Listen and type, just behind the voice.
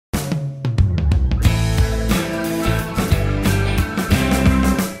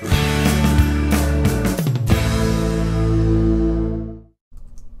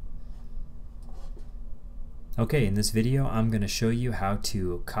Okay, in this video I'm going to show you how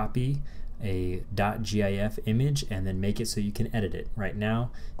to copy a .gif image and then make it so you can edit it. Right now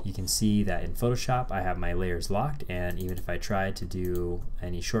you can see that in Photoshop I have my layers locked, and even if I try to do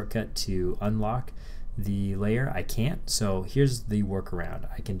any shortcut to unlock the layer, I can't. So here's the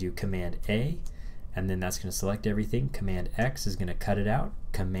workaround. I can do Command A and then that's going to select everything. Command X is going to cut it out.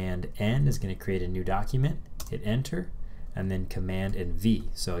 Command N is going to create a new document. Hit enter, and then Command and V.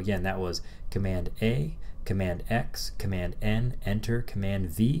 So again, that was Command A, Command X, Command N, enter,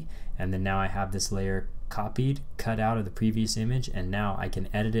 Command V, and then now I have this layer copied, cut out of the previous image, and now I can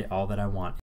edit it all that I want.